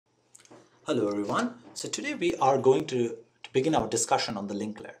Hello everyone. So today we are going to begin our discussion on the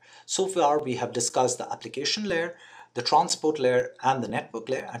link layer. So far we have discussed the application layer, the transport layer and the network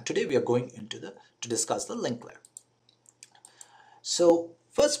layer, and today we are going to discuss the link layer. So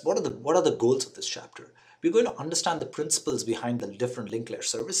first, what are the goals of this chapter? We're going to understand the principles behind the different link layer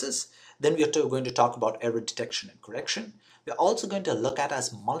services. Then we are going to talk about error detection and correction. We're also going to look at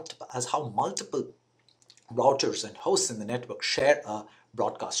as how multiple routers and hosts in the network share a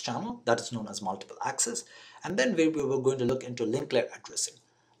broadcast channel that is known as multiple access. And then we were going to look into link layer addressing.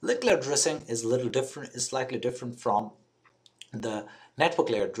 Link layer addressing is slightly different from the network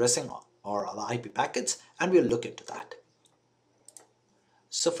layer addressing or the IP packets, and we'll look into that.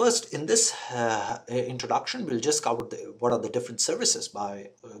 So first, in this introduction, we'll just cover what are the different services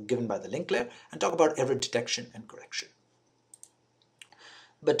given by the link layer and talk about error detection and correction.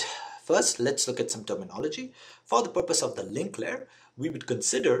 But first, let's look at some terminology. For the purpose of the link layer, we would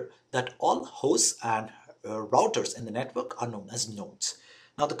consider that all hosts and routers in the network are known as nodes.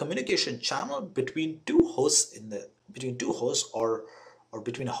 Now, the communication channel between two hosts or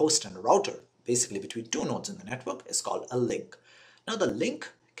between a host and a router, basically between two nodes in the network, is called a link. Now, the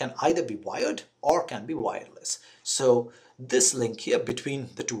link can either be wired or can be wireless. So this link here between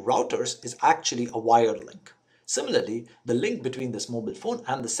the two routers is actually a wired link. Similarly, the link between this mobile phone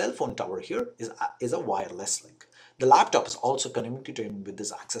and the cell phone tower here is a wireless link. The laptop is also communicating with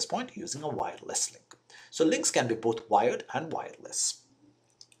this access point using a wireless link. So links can be both wired and wireless.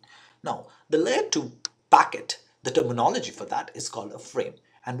 Now, the layer 2 packet, the terminology for that is called a frame.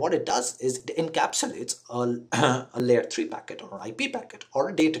 And what it does is it encapsulates a layer 3 packet or an IP packet or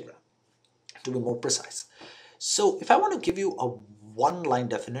a datagram, to be more precise. So if I want to give you a one-line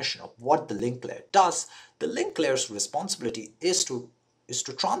definition of what the link layer does, the link layer's responsibility is to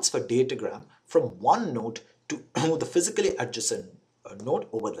transfer datagram from one node to the physically adjacent node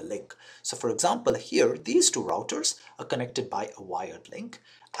over the link. So for example, here these two routers are connected by a wired link,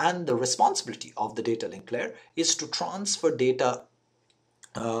 and the responsibility of the data link layer is to transfer data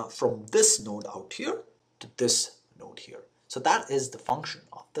from this node out here to this node here. So that is the function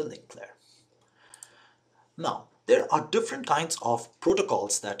of the link layer. Now, there are different kinds of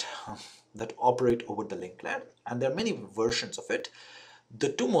protocols that operate over the link layer, and there are many versions of it. The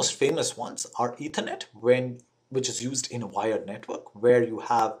two most famous ones are Ethernet, which is used in a wired network, where you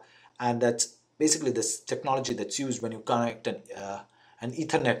have, and that's basically this technology that's used when you connect an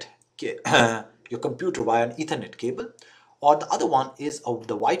Ethernet, your computer via an Ethernet cable. Or the other one is the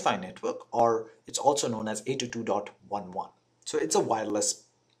Wi-Fi network, or it's also known as 802.11. So it's a wireless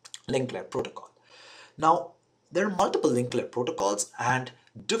link layer protocol. Now, there are multiple link layer protocols and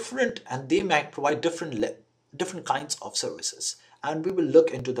they might provide different kinds of services. And we will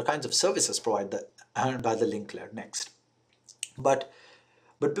look into the kinds of services provided by the link layer next. But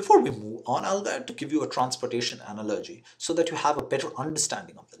before we move on, I'll like to give you a transportation analogy so that you have a better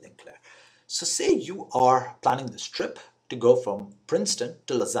understanding of the link layer. So say you are planning this trip to go from Princeton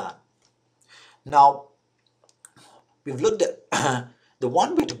to Lausanne. Now, we've looked at the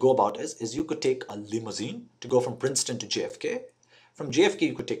one way to go about is you could take a limousine to go from Princeton to JFK. From JFK,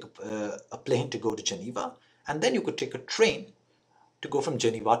 you could take a plane to go to Geneva, and then you could take a train to go from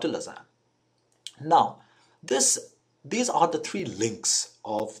Geneva to Lausanne. Now, these are the three links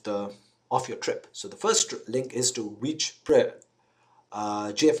of your trip. So the first link is to reach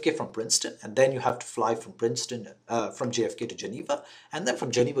JFK from Princeton, and then you have to fly from from JFK to Geneva, and then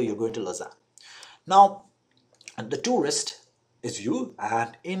from Geneva you're going to Lausanne. Now, the tourist is you,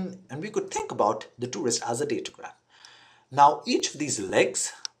 and we could think about the tourist as a datagram. Now, each of these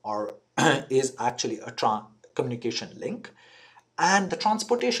legs is actually a communication link, and the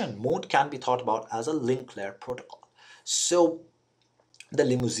transportation mode can be thought about as a link layer protocol. So the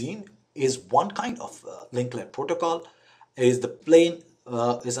limousine is one kind of link layer protocol, the plane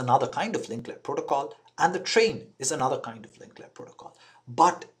is another kind of link layer protocol, and the train is another kind of link layer protocol.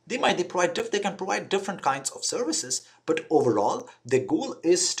 But they can provide different kinds of services, but overall the goal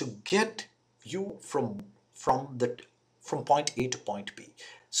is to get you from point A to point B.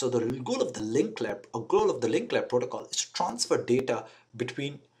 So the goal of the link layer protocol is to transfer data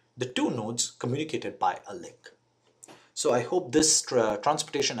between the two nodes communicated by a link. So I hope this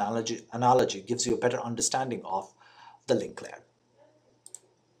transportation analogy gives you a better understanding of the link layer.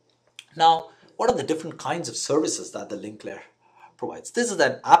 Now, what are the different kinds of services that the link layer provides? This is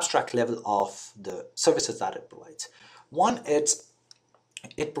an abstract level of the services that it provides. One, it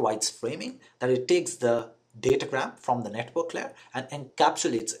provides framing, that it takes the datagram from the network layer and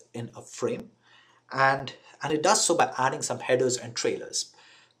encapsulates it in a frame, and it does so by adding some headers and trailers.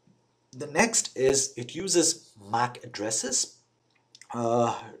 The next is it uses MAC addresses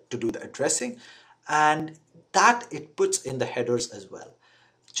to do the addressing, and that it puts in the headers as well.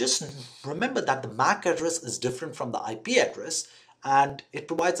 Just remember that the MAC address is different from the IP address, and it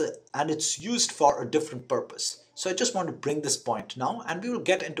provides and it's used for a different purpose. So I just want to bring this point now, and we will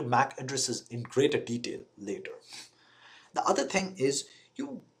get into MAC addresses in greater detail later. The other thing is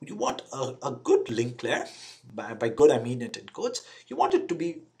you want a good link layer. By good I mean it in quotes. You want it to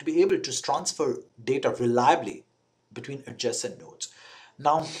be able to transfer data reliably between adjacent nodes.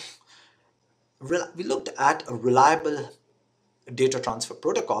 Now we looked at a reliable data transfer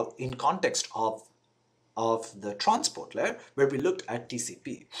protocol in context of the transport layer, where we looked at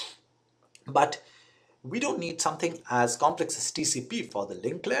TCP. But we don't need something as complex as TCP for the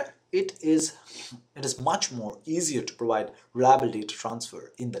link layer. It is much more easier to provide reliable data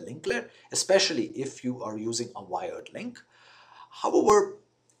transfer in the link layer, especially if you are using a wired link. However,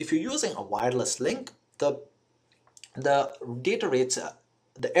 if you're using a wireless link, the data rates,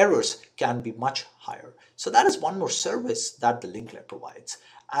 the errors can be much higher. So that is one more service that the link layer provides.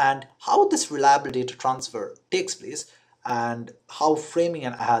 And how this reliable data transfer takes place and how framing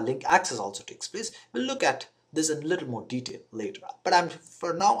and link access also takes place, we'll look at this in a little more detail later. But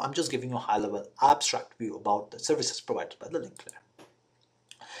for now, I'm just giving you a high-level abstract view about the services provided by the link layer.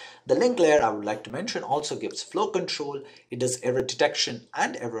 The link layer, I would like to mention, also gives flow control. It does error detection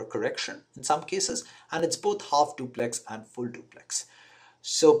and error correction in some cases, and it's both half duplex and full duplex.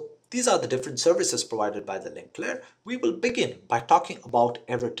 So these are the different services provided by the link layer. We will begin by talking about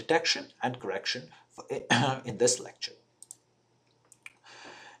error detection and correction in this lecture.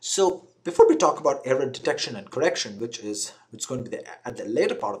 So before we talk about error detection and correction, which is going to be at the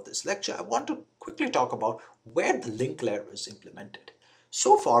later part of this lecture, I want to quickly talk about where the link layer is implemented.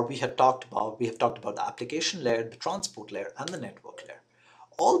 So far we have talked about the application layer, the transport layer, and the network layer.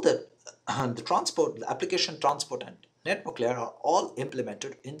 All the application, transport, and network layer are all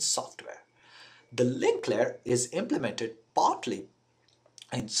implemented in software. The link layer is implemented partly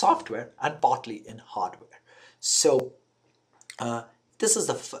in software and partly in hardware. So this is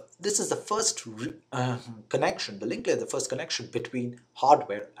the first connection. The link layer is the first connection between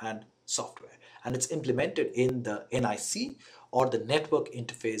hardware and software, and it's implemented in the NIC, or the network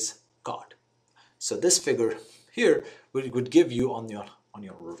interface card. So this figure here would give you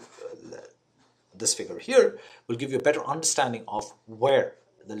this figure here will give you a better understanding of where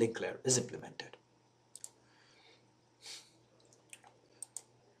the link layer is implemented.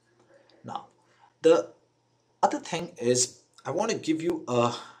 Now, the other thing is I want to give you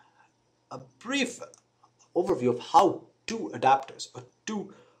a brief overview of how two adapters or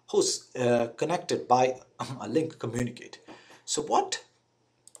two hosts connected by a link communicate. So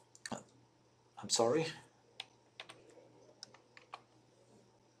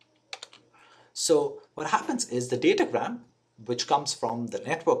So what happens is the datagram, which comes from the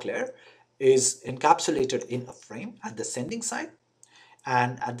network layer, is encapsulated in a frame at the sending side.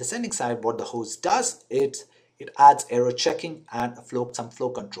 And at the sending side, what the host does is it adds error checking and some flow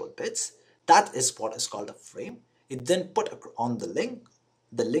control bits. That is what is called a frame. It then put on the link.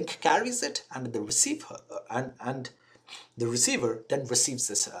 The link carries it, and the receiver then receives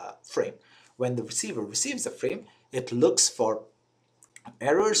this frame. When the receiver receives the frame, it looks for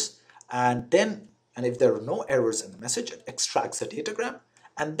errors, and if there are no errors in the message, it extracts the datagram,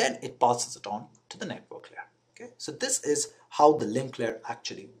 and then it passes it on to the network layer. Okay, so this is how the link layer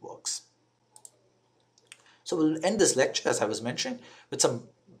actually works. So we'll end this lecture, as I was mentioning, with some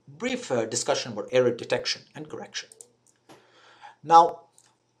brief discussion about error detection and correction. Now,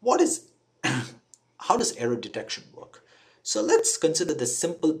 how does error detection work? So let's consider this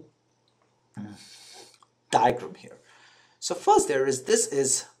simple diagram here. So first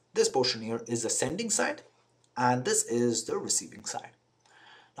this portion here is the sending side, and this is the receiving side.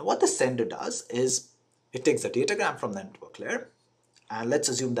 Now what the sender does is it takes the datagram from the network layer, and let's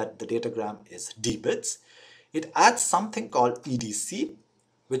assume that the datagram is D bits. It adds something called EDC,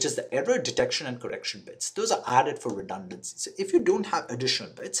 which is the error detection and correction bits. Those are added for redundancy. So if you don't have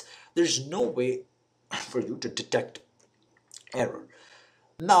additional bits, there's no way for you to detect error.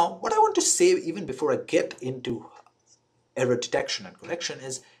 Now, what I want to say even before I get into error detection and correction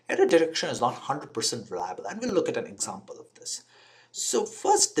is error detection is not 100% reliable, and we'll look at an example of this. So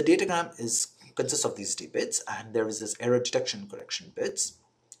first, the datagram consists of these D bits, and there is this error detection and correction bits.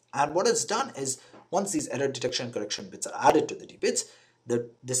 And what is done is, once these error detection and correction bits are added to the D bits,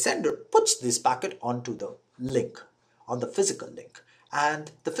 the sender puts this packet onto the link, on the physical link.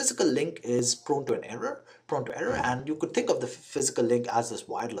 And the physical link is prone to error, and you could think of the physical link as this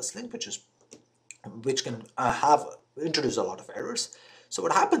wireless link, which can introduce a lot of errors. So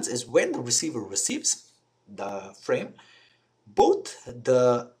what happens is, when the receiver receives the frame, both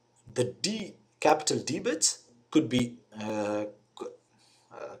the capital D bits could be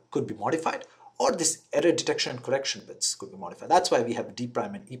modified, or this error detection and correction bits could be modified. That's why we have D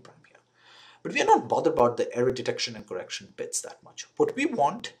prime and E prime here. But we are not bothered about the error detection and correction bits that much. What we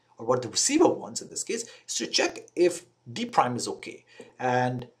want, or what the receiver wants in this case, is to check if D prime is okay.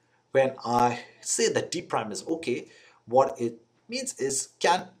 And when I say that D prime is okay, what it means is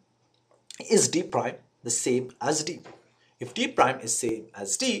D prime the same as D? If D prime is same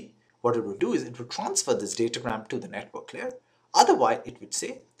as D, what it will do is it will transfer this datagram to the network layer. Otherwise, it would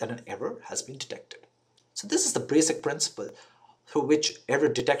say that an error has been detected. So this is the basic principle through which error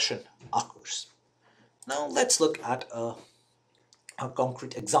detection occurs. Now let's look at a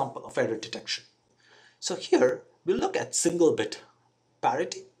concrete example of error detection. So here we'll look at single bit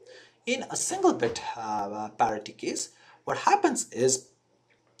parity. In a single bit parity case, what happens is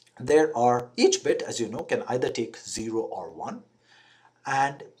each bit, as you know, can either take 0 or 1,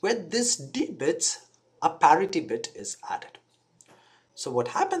 and with this D bits, a parity bit is added. So what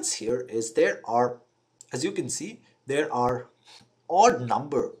happens here is as you can see, there are odd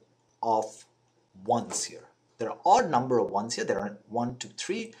number of ones here. There are odd number of ones here. There are 1, 2,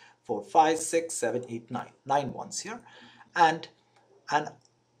 3, 4, 5, 6, 7, 8, 9. 9 ones here. And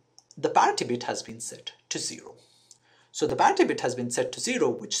the parity bit has been set to 0. So the parity bit has been set to 0,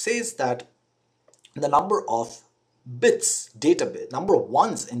 which says that the number of bits, number of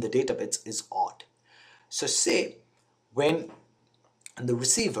ones in the data bits is odd. So say when the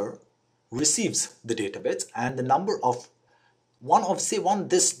receiver receives the data bits and the number of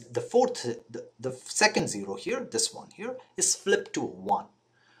the second 0 here, this one here, is flipped to 1.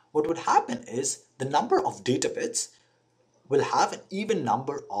 What would happen is the number of data bits will have an even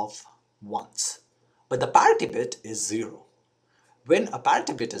number of ones, but the parity bit is 0. When a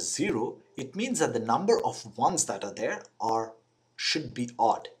parity bit is 0, it means that the number of ones that are there should be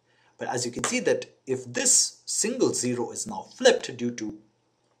odd. But as you can see that if this single 0 is now flipped due to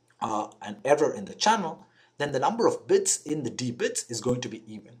an error in the channel, then the number of bits in the D bits is going to be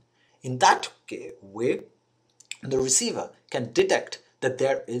even. In that way, the receiver can detect that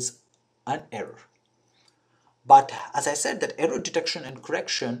there is an error. But as I said, that error detection and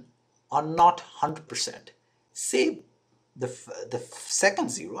correction are not 100%. Say the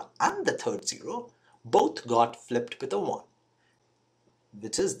second 0 and the third 0 both got flipped with a 1,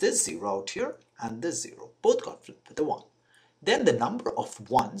 which is this 0 out here and this 0, both got flipped with a 1. Then the number of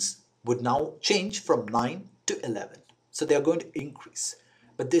ones would now change from 9 to 11. So they are going to increase.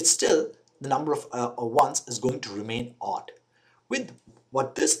 But the number of ones is going to remain odd. With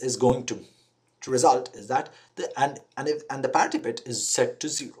what this is going to result is that the parity bit is set to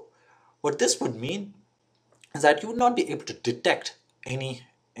 0. What this would mean is that you would not be able to detect any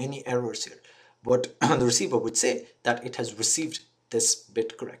errors here. What the receiver would say that it has received this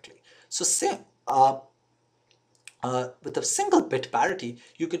bit correctly. So say with a single bit parity,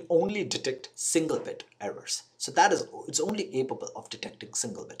 you can only detect single bit errors. So it's only capable of detecting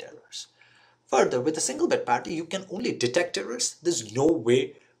single bit errors. Further, with a single bit parity, you can only detect errors. There's no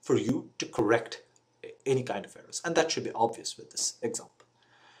way for you to correct any kind of errors, and that should be obvious with this example.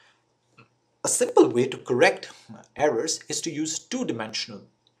 A simple way to correct errors is to use two-dimensional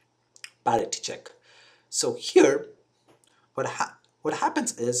parity check. So here, what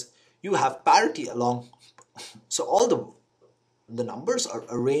happens is you have parity along. So all the numbers are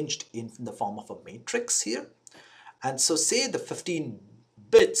arranged in the form of a matrix here, and so say the 15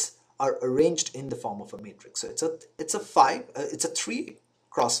 bits are arranged in the form of a matrix. So it's a 3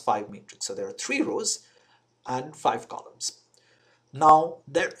 cross 5 matrix. So there are 3 rows and 5 columns. Now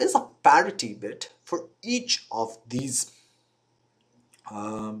there is a parity bit for each of these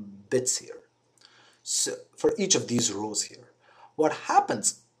bits here. So for each of these rows here, what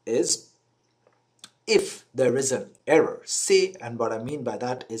happens is if there is an error, say, and what I mean by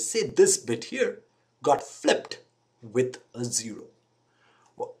that is, say this bit here got flipped with a 0.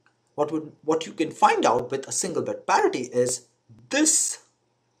 What you can find out with a single bit parity is this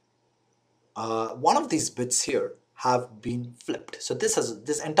one of these bits here have been flipped. So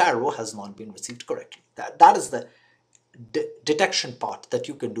this entire row has not been received correctly. That is the detection part that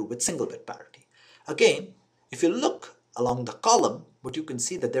you can do with single bit parity. Again, if you look along the column, what you can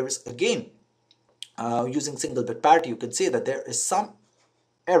see that there is again using single bit parity, you can see that there is some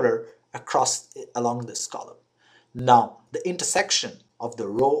error along this column. Now the intersection of the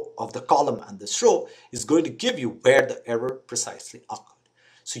row of the column and this row is going to give you where the error precisely occurred.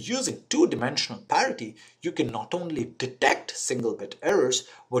 So using two-dimensional parity, you can not only detect single bit errors,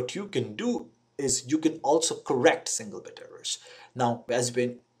 what you can do is you can also correct single bit errors. Now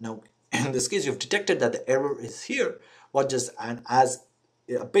in this case you've detected that the error is here. and as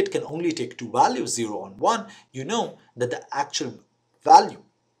a bit can only take two values, 0 and 1, you know that the actual value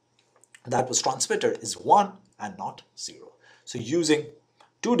that was transmitted is 1 and not 0. So using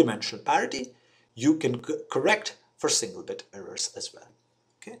two-dimensional parity, you can correct for single bit errors as well.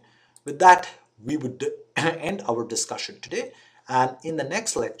 Okay. With that, we would end our discussion today. And in the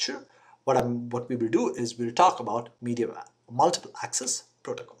next lecture, what we will do is we'll talk about multiple access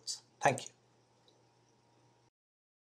protocols. Thank you.